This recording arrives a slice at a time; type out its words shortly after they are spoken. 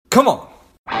Come on.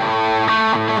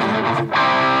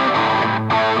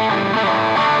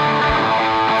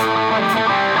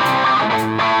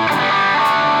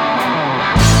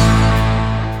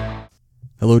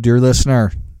 Hello, dear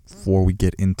listener. Before we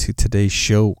get into today's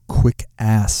show, quick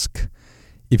ask.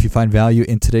 If you find value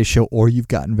in today's show or you've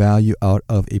gotten value out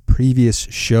of a previous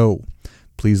show,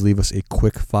 please leave us a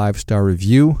quick 5-star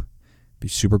review. Be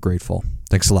super grateful.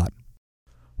 Thanks a lot.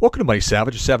 Welcome to Money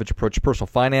Savage, a savage approach to personal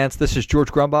finance. This is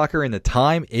George Grumbacher, and the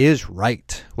time is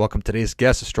right. Welcome to today's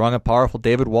guest, a strong and powerful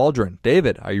David Waldron.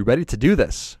 David, are you ready to do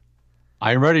this?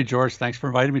 I am ready, George. Thanks for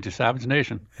inviting me to Savage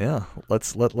Nation. Yeah,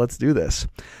 let's do this.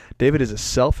 David is a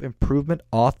self-improvement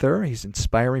author. He's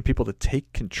inspiring people to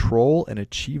take control and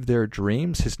achieve their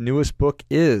dreams. His newest book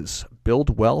is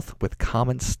Build Wealth with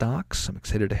Common Stocks. I'm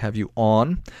excited to have you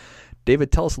on.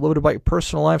 David, tell us a little bit about your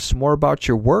personal life, some more about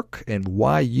your work, and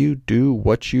why you do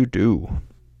what you do.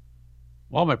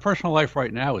 Well, my personal life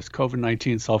right now is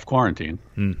COVID-19 self-quarantine.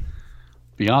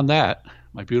 Beyond that,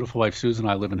 my beautiful wife, Susan,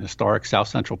 and I live in historic South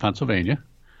Central Pennsylvania.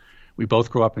 We both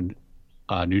grew up in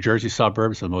New Jersey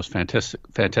suburbs of the most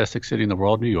fantastic city in the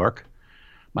world, New York.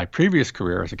 My previous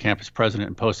career as a campus president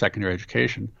in post-secondary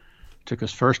education took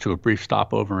us first to a brief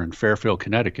stopover in Fairfield,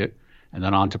 Connecticut, and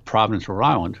then on to Providence, Rhode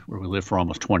Island, where we lived for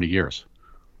almost 20 years.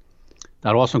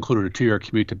 That also included a 2-year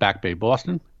commute to Back Bay,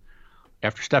 Boston.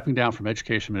 After stepping down from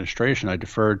education administration, I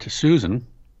deferred to Susan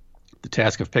the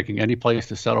task of picking any place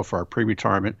to settle for our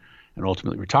pre-retirement and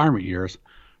ultimately retirement years.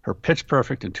 Her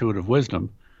pitch-perfect intuitive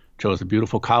wisdom chose the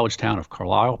beautiful college town of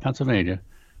Carlisle, Pennsylvania,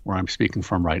 where I'm speaking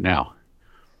from right now.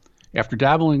 After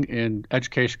dabbling in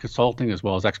education consulting as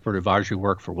well as expert advisory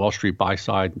work for Wall Street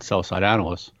buy-side and sell-side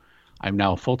analysts, I'm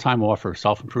now a full-time author of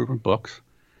self-improvement books,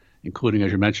 including,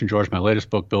 as you mentioned, George, my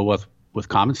latest book, Build Wealth with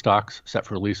Common Stocks, set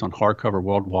for release on hardcover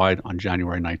worldwide on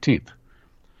January 19th.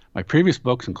 My previous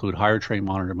books include Hire, Train,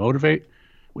 Monitor, Motivate,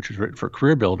 which is written for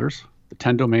career builders, The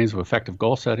 10 Domains of Effective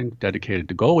Goal Setting, dedicated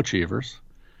to goal achievers,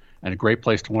 and A Great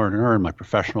Place to Learn and Earn, my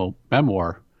professional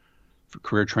memoir for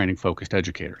career training-focused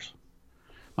educators.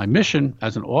 My mission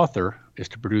as an author is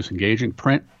to produce engaging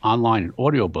print, online, and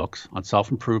audio books on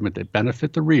self-improvement that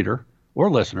benefit the reader or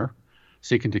listener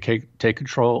seeking to take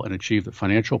control and achieve the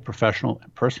financial, professional,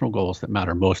 and personal goals that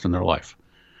matter most in their life.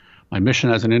 My mission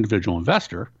as an individual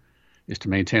investor is to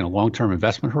maintain a long-term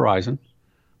investment horizon,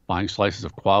 buying slices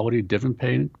of quality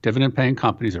dividend-paying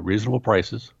companies at reasonable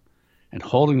prices, and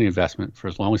holding the investment for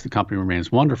as long as the company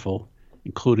remains wonderful,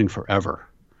 including forever.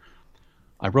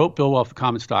 I wrote Build Wealth with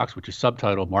Common Stocks, which is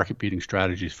subtitled Market-Beating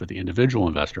Strategies for the Individual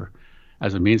Investor,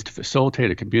 as a means to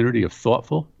facilitate a community of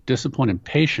thoughtful, disciplined, and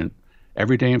patient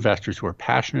everyday investors who are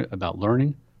passionate about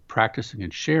learning, practicing,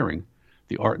 and sharing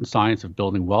the art and science of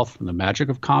building wealth from the magic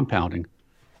of compounding,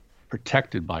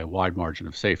 protected by a wide margin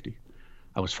of safety.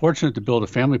 I was fortunate to build a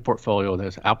family portfolio that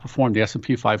has outperformed the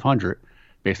S&P 500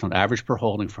 based on average per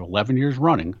holding for 11 years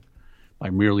running by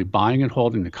merely buying and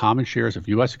holding the common shares of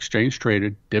U.S.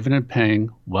 exchange-traded, dividend-paying,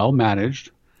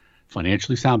 well-managed,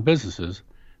 financially sound businesses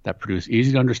that produce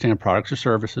easy-to-understand products or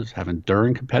services, have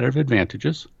enduring competitive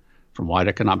advantages, from wide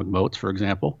economic moats, for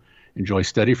example, enjoy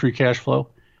steady free cash flow,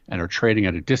 and are trading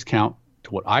at a discount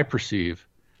to what I perceive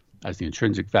as the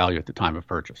intrinsic value at the time of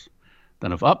purchase.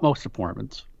 Then of utmost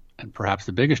importance, and perhaps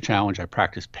the biggest challenge, I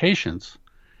practice patience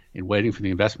in waiting for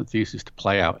the investment thesis to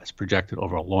play out as projected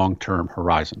over a long-term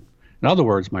horizon. In other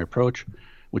words, my approach,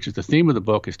 which is the theme of the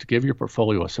book, is to give your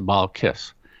portfolio a symbolic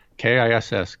KISS,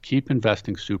 K-I-S-S, keep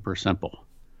investing super simple.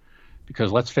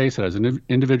 Because let's face it, as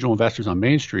individual investors on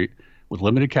Main Street with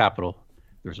limited capital,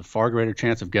 there's a far greater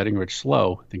chance of getting rich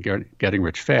slow than getting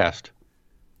rich fast.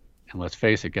 And let's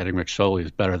face it, getting rich slowly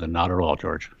is better than not at all,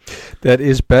 George. That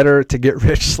is better to get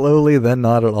rich slowly than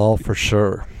not at all, for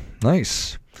sure.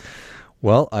 Nice.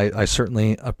 Well, I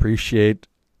certainly appreciate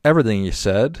everything you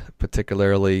said,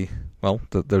 particularly, well,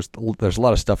 there's a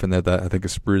lot of stuff in there that I think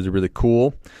is really, really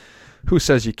cool. Who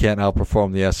says you can't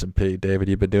outperform the S&P, David?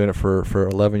 You've been doing it for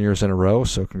 11 years in a row,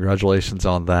 so congratulations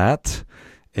on that.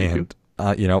 And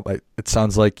it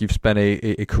sounds like you've spent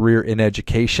a career in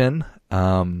education,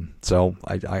 so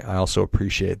I also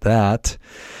appreciate that.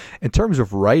 In terms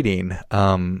of writing,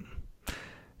 I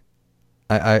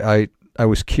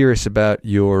was curious about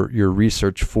your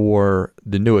research for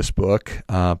the newest book,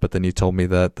 but then you told me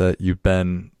that you've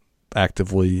been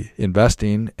actively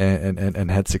investing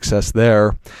and had success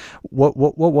there. What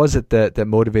was it that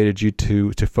motivated you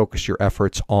to focus your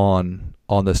efforts on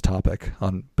this topic,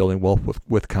 on building wealth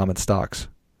with common stocks?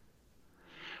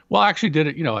 Well, I actually did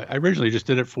it. I originally just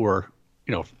did it for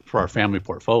our family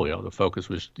portfolio. The focus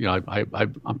was,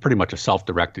 I'm pretty much a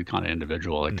self-directed kind of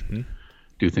individual. I like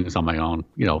to do things on my own,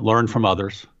 learn from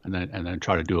others, and then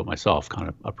try to do it myself kind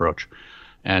of approach.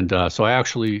 And so I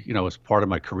actually, as part of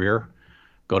my career,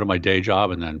 go to my day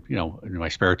job, and then, in my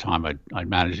spare time, I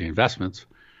manage the investments.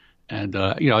 And,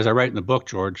 as I write in the book,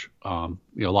 George, a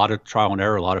lot of trial and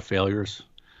error, a lot of failures,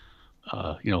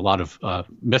 a lot of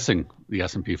missing the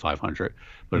S&P 500.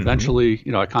 But eventually,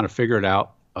 I kind of figured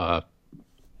out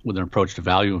with an approach to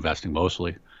value investing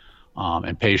mostly,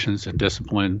 and patience and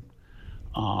discipline,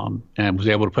 and was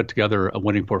able to put together a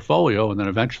winning portfolio. And then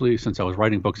eventually, since I was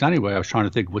writing books anyway, I was trying to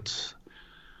think what's,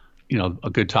 a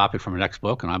good topic for my next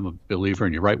book. And I'm a believer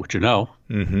in you write what you know.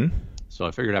 Mm-hmm. So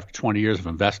I figured after 20 years of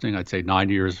investing, I'd say 9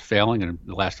 years failing, and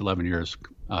the last 11 years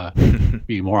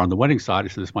being more on the winning side. I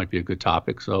said this might be a good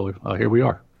topic. So here we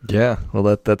are. Yeah, well,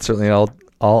 that certainly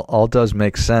all does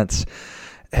make sense.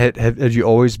 Have you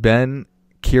always been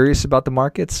curious about the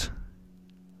markets?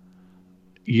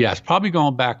 Yes, probably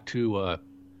going back to,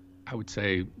 I would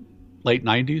say, late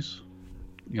 90s,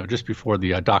 just before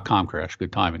the dot-com crash.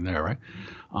 Good timing there, right?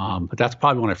 But that's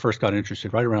probably when I first got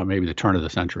interested, right around maybe the turn of the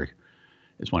century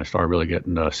is when I started really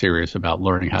getting serious about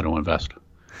learning how to invest.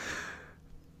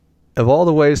 Of all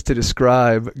the ways to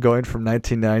describe going from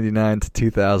 1999 to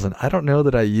 2000, I don't know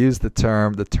that I use the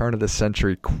term the turn of the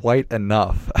century quite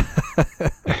enough.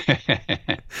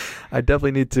 I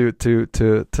definitely need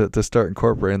to start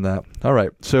incorporating that. All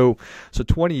right. So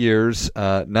 20 years,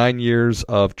 9 years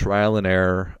of trial and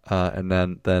error, and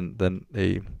then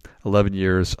 11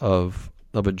 years of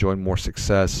enjoying more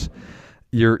success.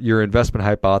 Your investment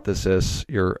hypothesis,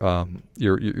 your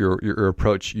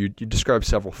approach, you describe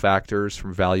several factors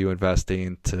from value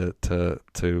investing to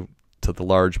the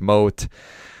large moat.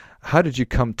 How did you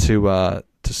come to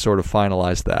sort of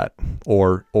finalize that,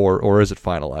 or is it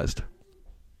finalized?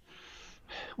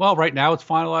 Well, right now it's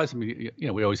finalized. I mean,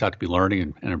 we always have to be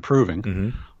learning and improving.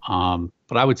 Mm-hmm.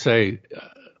 But I would say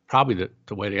probably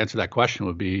the way to answer that question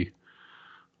would be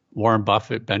Warren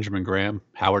Buffett, Benjamin Graham,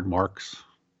 Howard Marks.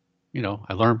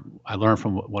 I learned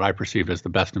from what I perceive as the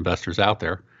best investors out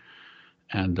there,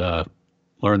 and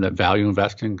learned that value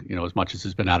investing, as much as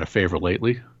it's been out of favor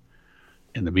lately,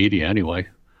 in the media anyway,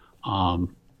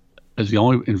 is the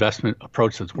only investment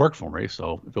approach that's worked for me.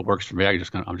 So if it works for me,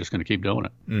 I'm just gonna keep doing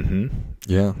it. Mm-hmm.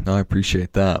 Yeah, no, I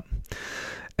appreciate that.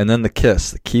 And then the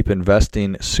KISS, the Keep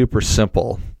Investing Super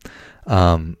Simple.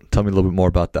 Tell me a little bit more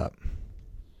about that.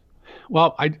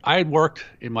 Well, I had worked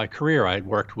in my career. I had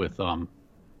worked with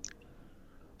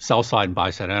sell side and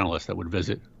buy side analysts that would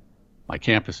visit my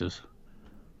campuses,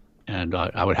 and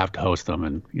I would have to host them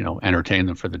and entertain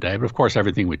them for the day. But of course,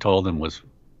 everything we told them was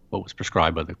what was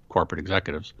prescribed by the corporate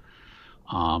executives.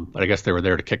 But I guess they were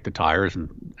there to kick the tires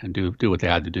and do what they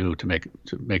had to do to make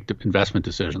the investment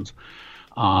decisions.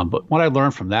 But what I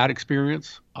learned from that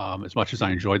experience, as much as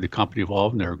I enjoyed the company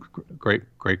involved, and they're a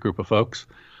great group of folks,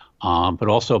 but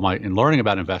also in learning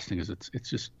about investing is it's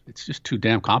just too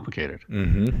damn complicated,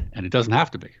 mm-hmm. and it doesn't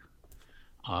have to be.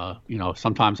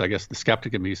 Sometimes I guess the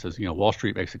skeptic in me says, Wall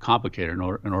Street makes it complicated in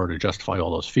order to justify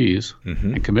all those fees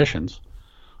mm-hmm. and commissions.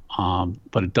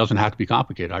 But it doesn't have to be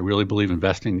complicated. I really believe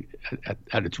investing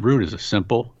at its root is a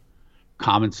simple,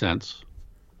 common sense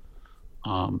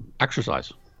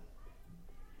exercise.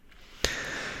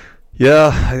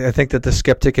 Yeah, I think that the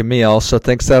skeptic in me also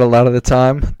thinks that a lot of the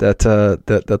time, that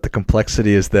the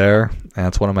complexity is there. And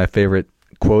it's one of my favorite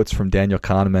quotes from Daniel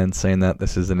Kahneman, saying that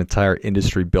this is an entire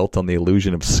industry built on the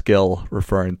illusion of skill,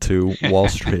 referring to Wall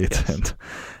Street. Yes. And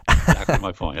exactly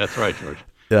my point. That's right, George.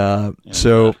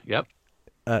 Yep.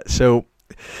 So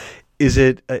is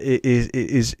it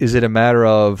a matter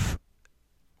of,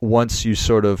 once you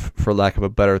sort of, for lack of a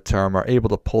better term, are able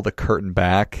to pull the curtain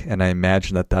back, and I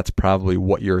imagine that that's probably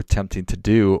what you're attempting to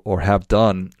do or have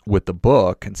done with the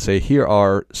book, and say, here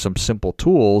are some simple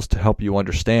tools to help you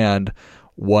understand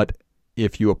what,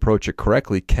 if you approach it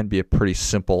correctly, can be a pretty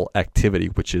simple activity,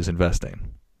 which is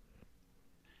investing.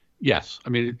 Yes. I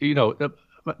mean,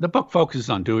 the book focuses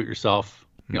on do-it-yourself,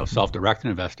 mm-hmm. self-directed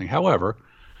investing. However,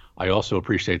 I also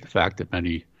appreciate the fact that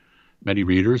many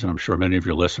readers, and I'm sure many of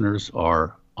your listeners,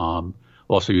 are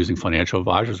also using financial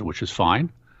advisors, which is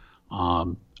fine.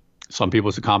 Some people,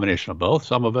 it's a combination of both.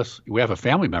 Some of us, we have a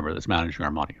family member that's managing our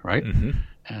money, right? Mm-hmm.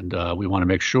 And we want to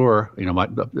make sure,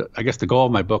 I guess the goal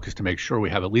of my book is to make sure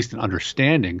we have at least an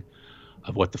understanding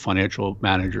of what the financial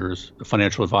managers, the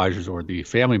financial advisors, or the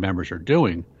family members are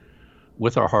doing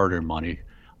with our hard-earned money,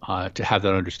 to have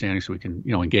that understanding so we can,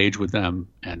 engage with them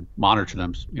and monitor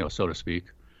them, so to speak,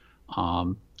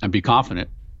 and be confident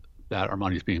that our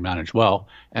money is being managed well.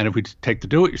 And if we take the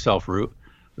do-it-yourself route,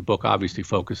 the book obviously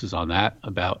focuses on that,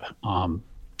 about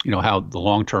how the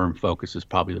long-term focus is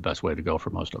probably the best way to go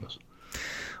for most of us.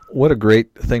 what a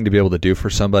great thing to be able to do for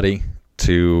somebody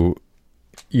to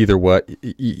either way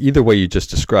you just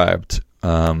described.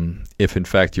 If in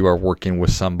fact you are working with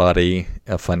somebody,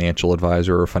 a financial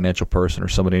advisor or a financial person or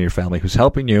somebody in your family who's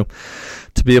helping you,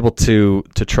 to be able to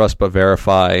trust but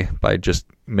verify by just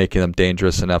making them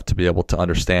dangerous enough to be able to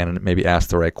understand and maybe ask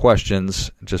the right questions,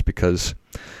 just because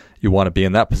you want to be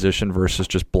in that position versus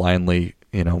just blindly,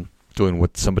 doing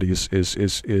what somebody is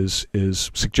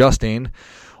suggesting,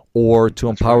 or to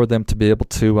empower them to be able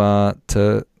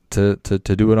to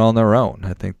do it on their own.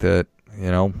 I think that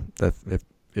that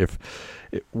if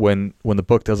when the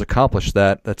book does accomplish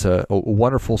that, that's a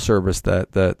wonderful service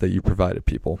that you provided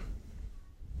people.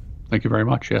 Thank you very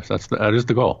much. Yes, that is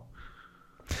the goal.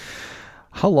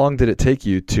 How long did it take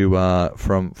you to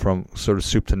from sort of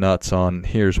soup to nuts on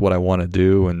here's what I want to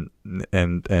do, and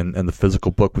the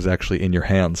physical book was actually in your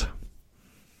hands?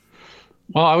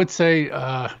 Well, I would say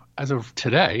as of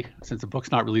today, since the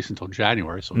book's not released until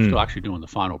January, so I'm still actually doing the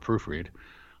final proofread,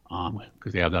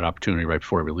 because they have that opportunity right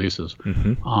before it releases.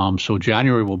 Mm-hmm. So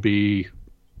January will be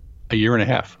a year and a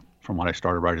half from when I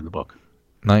started writing the book.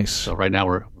 Nice. So right now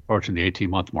we're approaching the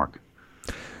 18-month mark.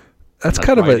 That's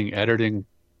kind of writing, editing,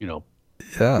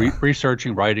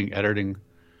 researching, writing, editing,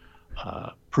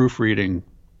 proofreading,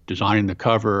 designing the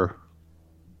cover,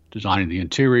 designing the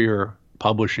interior,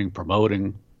 publishing,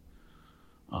 promoting.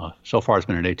 So far, it's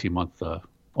been an 18-month,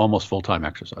 almost full-time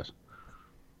exercise.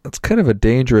 That's kind of a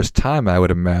dangerous time, I would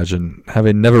imagine,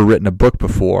 having never written a book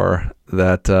before.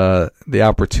 That the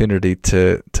opportunity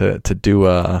to do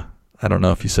I don't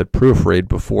know if you said proofread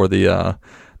before the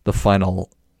final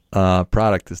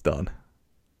product is done.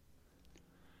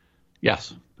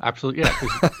 Yes, absolutely. Yeah,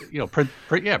 because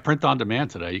print on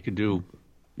demand today. You can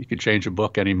change a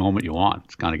book any moment you want.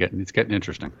 It's getting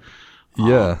interesting.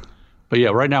 Yeah. But yeah,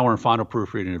 right now we're in final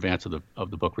proofread in advance of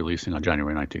the book releasing on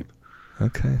January 19th.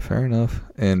 Okay, fair enough.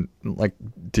 And like,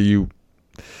 are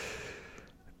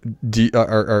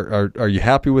you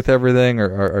happy with everything,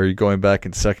 or are you going back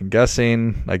and second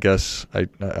guessing? I guess I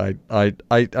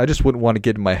just wouldn't want to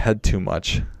get in my head too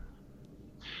much.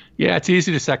 Yeah, it's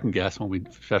easy to second guess when we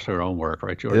especially our own work,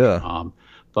 right, George? Yeah.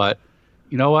 But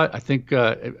you know what? I think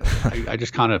I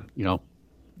just kind of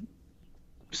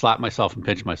slap myself and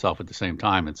pinch myself at the same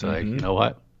time and say, mm-hmm. You know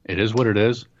what? It is what it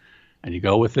is, and you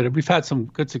go with it. And we've had some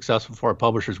good success before. Our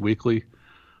Publishers Weekly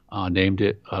named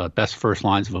it best first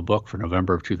lines of a book for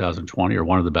November of 2020, or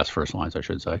one of the best first lines, I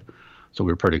should say. So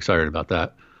we were pretty excited about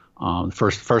that. The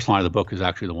first line of the book is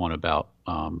actually the one about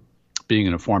being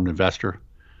an informed investor.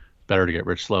 Better to get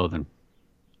rich slow than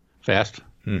fast.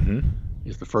 Mm-hmm.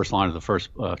 Is the first line of the first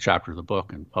chapter of the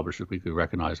book, and Publishers Weekly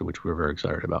recognized it, which we were very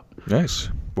excited about. Nice.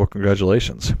 Well,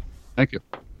 congratulations. Thank you.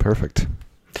 Perfect.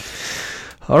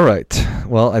 All right.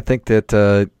 Well, I think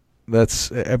that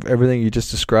that's everything you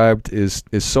just described is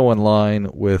so in line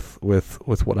with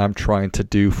what I'm trying to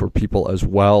do for people as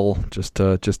well, just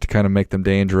to kind of make them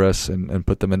dangerous and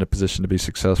put them in a position to be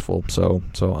successful. So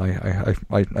I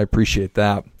appreciate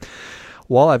that.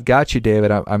 While I've got you,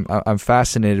 David, I'm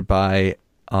fascinated by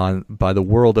the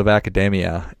world of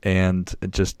academia, and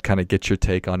just kind of get your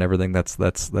take on everything that's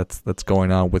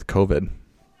going on with COVID.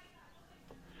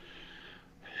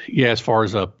 Yeah, as far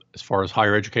as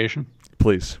higher education,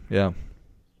 please. Yeah.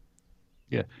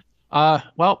 Yeah.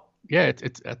 Well, yeah,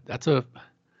 that's a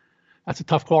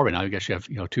tough call right now. I guess you have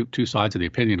two sides of the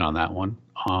opinion on that one.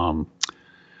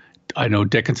 I know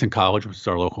Dickinson College, which is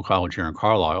our local college here in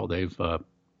Carlisle, they've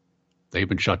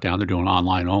been shut down. They're doing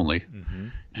online only. Mm-hmm.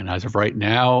 And as of right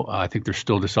now, I think they're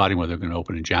still deciding whether they're going to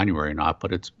open in January or not.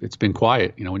 But it's been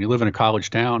quiet. When you live in a college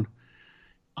town,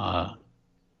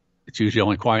 it's usually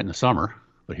only quiet in the summer.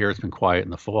 But here it's been quiet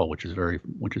in the fall, which is very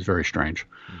strange.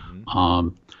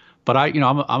 Mm-hmm. But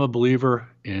I'm a believer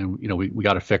in we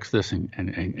got to fix this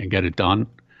and get it done.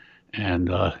 And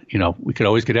we could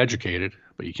always get educated,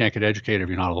 but you can't get educated if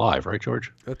you're not alive, right,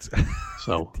 George?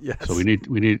 So yes. So we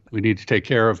need to take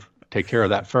care of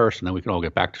that first, and then we can all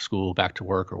get back to school, back to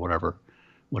work, or whatever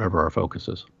our focus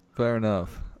is. Fair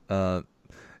enough. And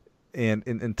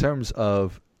in terms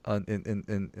of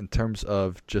in terms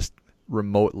of just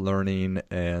remote learning,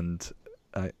 and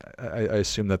I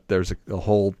assume that there's a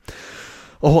whole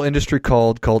industry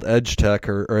called edge tech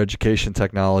or education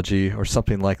technology or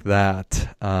something like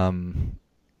that.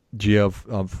 Do you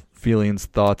have feelings,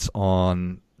 thoughts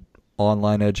on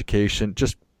online education,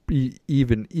 just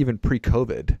even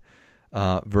pre-COVID?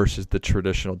 Versus the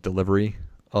traditional delivery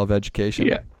of education?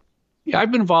 Yeah, I've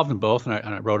been involved in both, and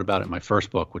I wrote about it in my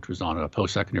first book, which was on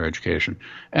post-secondary education.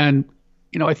 And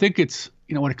I think it's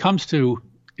when it comes to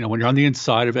when you're on the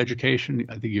inside of education,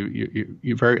 I think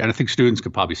you very, and I think students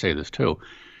could probably say this too.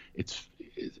 It's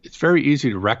it's very easy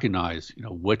to recognize,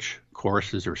 which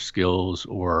courses or skills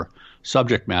or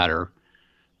subject matter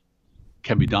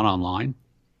can be done online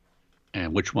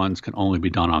and which ones can only be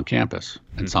done on campus.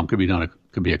 And some could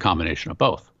be a combination of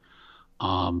both.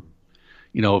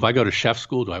 If I go to chef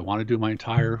school, do I want to do my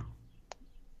entire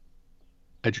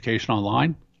education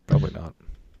online? Probably not.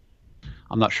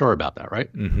 I'm not sure about that, right?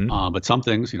 But some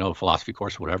things, a philosophy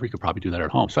course or whatever, you could probably do that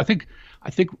at home. So I think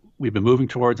we've been moving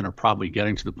towards and are probably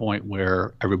getting to the point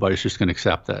where everybody's just going to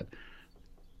accept that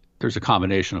there's a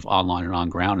combination of online and on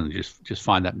ground, and just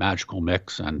find that magical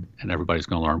mix, and everybody's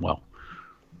going to learn well.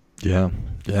 Yeah.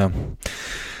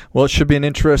 Well, it should be an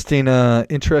interesting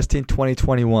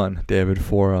 2021, David,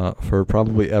 for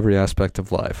probably every aspect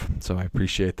of life. So I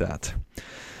appreciate that.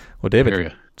 Well,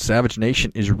 David, Savage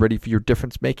Nation is ready for your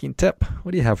difference-making tip.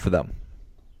 What do you have for them?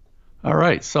 All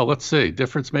right, so let's see.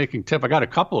 Difference-making tip. I got a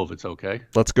couple if it's okay.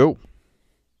 Let's go.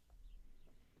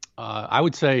 I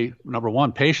would say, number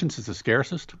one, patience is the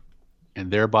scarcest and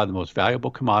thereby the most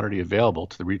valuable commodity available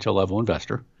to the retail-level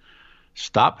investor.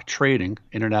 Stop trading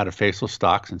in and out of faceless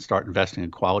stocks and start investing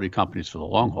in quality companies for the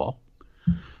long haul.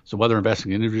 So whether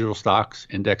investing in individual stocks,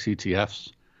 index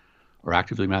ETFs, or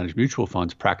actively managed mutual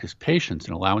funds, practice patience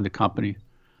in allowing the company,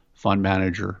 fund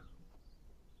manager,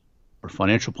 or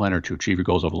financial planner to achieve your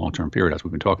goals over a long-term period, as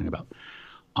we've been talking about.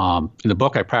 In the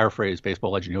book, I paraphrase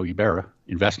baseball legend Yogi Berra: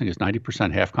 investing is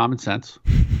 90% half common sense.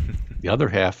 The other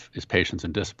half is patience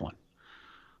and discipline.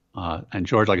 And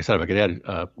George, like I said, if I could add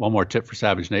one more tip for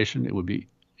Savage Nation,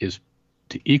 is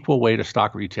to equal weight a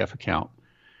stock or ETF account.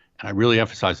 And I really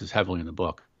emphasize this heavily in the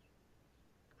book.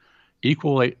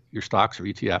 Equal weight your stocks or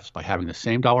ETFs by having the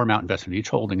same dollar amount invested in each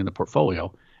holding in the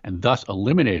portfolio, and thus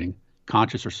eliminating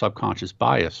conscious or subconscious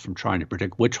bias from trying to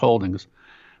predict which holdings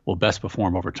will best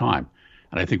perform over time.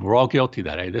 And I think we're all guilty of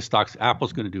that. Hey, this stock's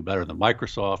Apple's going to do better than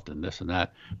Microsoft and this and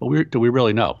that. But do we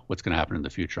really know what's going to happen in the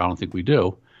future? I don't think we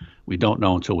do. We don't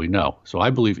know until we know. So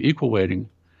I believe equal weighting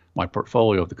my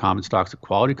portfolio of the common stocks of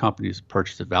quality companies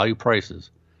purchased at value prices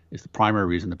is the primary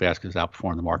reason the basket has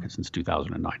outperformed the market since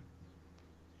 2009.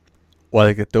 Well,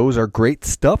 I think those are great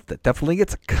stuff. That definitely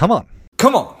gets come on.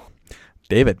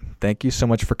 David, thank you so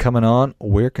much for coming on.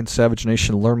 Where can Savage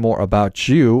Nation learn more about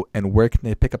you, and where can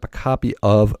they pick up a copy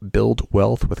of Build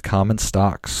Wealth with Common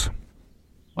Stocks?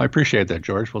 Well, I appreciate that,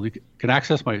 George. Well, you can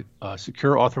access my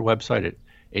secure author website at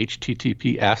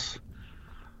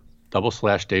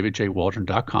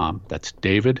https://davidjwaldron.com. That's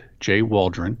David J.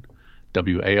 Waldron,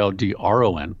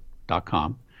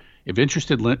 WALDRON.com. If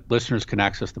interested listeners can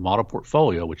access the model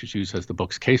portfolio, which is used as the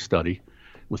book's case study,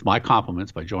 with my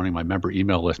compliments by joining my member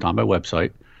email list on my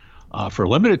website. For a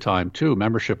limited time, too,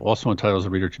 membership also entitles the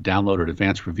reader to download an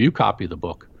advanced review copy of the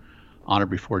book on or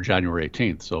before January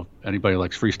 18th. So if anybody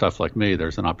likes free stuff like me,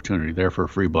 there's an opportunity there for a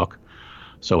free book.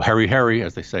 So hurry,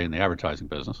 as they say in the advertising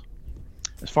business.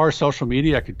 As far as social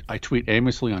media, I tweet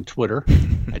aimlessly on Twitter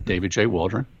at David J.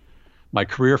 Waldron. My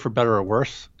career, for better or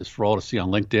worse, is for all to see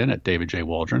on LinkedIn at David J.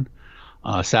 Waldron.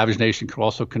 Savage Nation can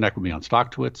also connect with me on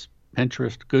StockTwits,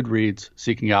 Pinterest, Goodreads,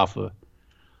 Seeking Alpha,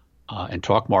 and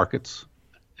Talk Markets.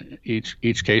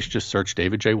 Each case, just search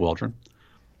David J. Waldron.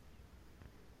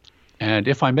 And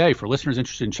if I may, for listeners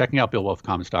interested in checking out Build Wealth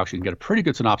Common Stocks, you can get a pretty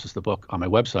good synopsis of the book on my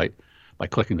website by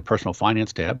clicking the Personal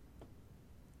Finance tab.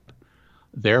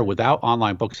 There, without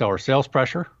online bookseller sales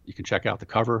pressure, you can check out the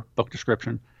cover, book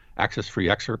description, access free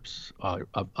excerpts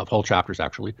of whole chapters,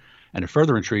 actually. And if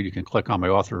further intrigued, you can click on my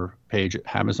author page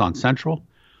at Amazon Central,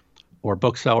 or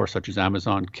booksellers such as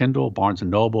Amazon Kindle, Barnes &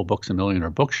 Noble, Books A Million, or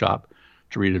Bookshop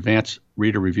to read advanced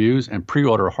reader reviews and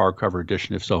pre-order a hardcover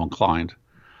edition if so inclined.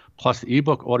 Plus, the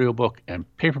ebook, audiobook, and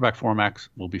paperback formats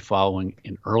will be following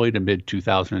in early to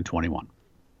mid-2021.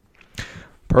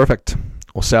 Perfect.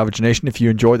 Well, Savage Nation, if you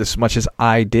enjoyed this as much as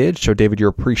I did, show David your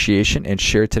appreciation and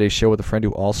share today's show with a friend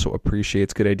who also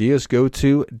appreciates good ideas. Go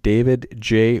to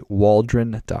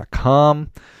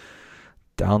davidjwaldron.com.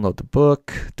 Download the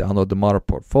book, download the model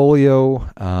portfolio,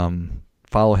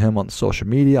 follow him on social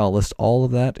media. I'll list all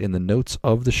of that in the notes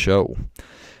of the show.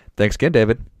 Thanks again,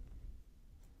 David.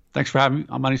 Thanks for having me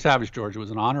on Money Savage, George. It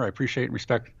was an honor. I appreciate and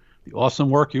respect the awesome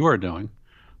work you are doing.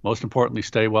 Most importantly,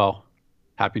 stay well.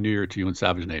 Happy New Year to you and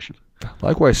Savage Nation.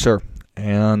 Likewise, sir.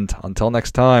 And until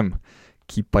next time,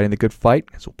 keep fighting the good fight,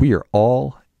 because we are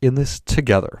all in this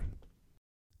together.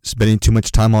 Spending too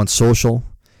much time on social?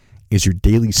 Is your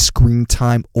daily screen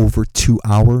time over 2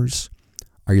 hours?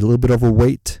 Are you a little bit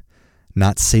overweight?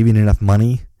 Not saving enough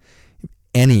money? If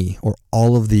any or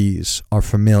all of these are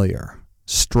familiar,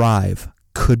 Strive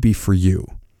could be for you.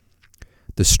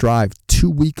 The Strive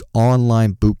 2-week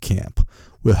online bootcamp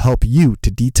will help you to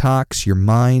detox your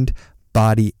mind,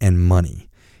 body, and money.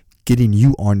 getting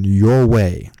you on your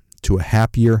way to a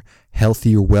happier,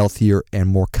 healthier, wealthier, and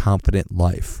more confident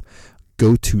life.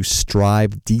 Go to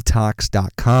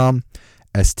strivedetox.com,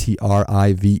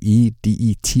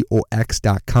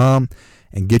 STRIVEDETOX.com,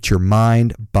 and get your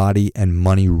mind, body, and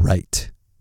money right.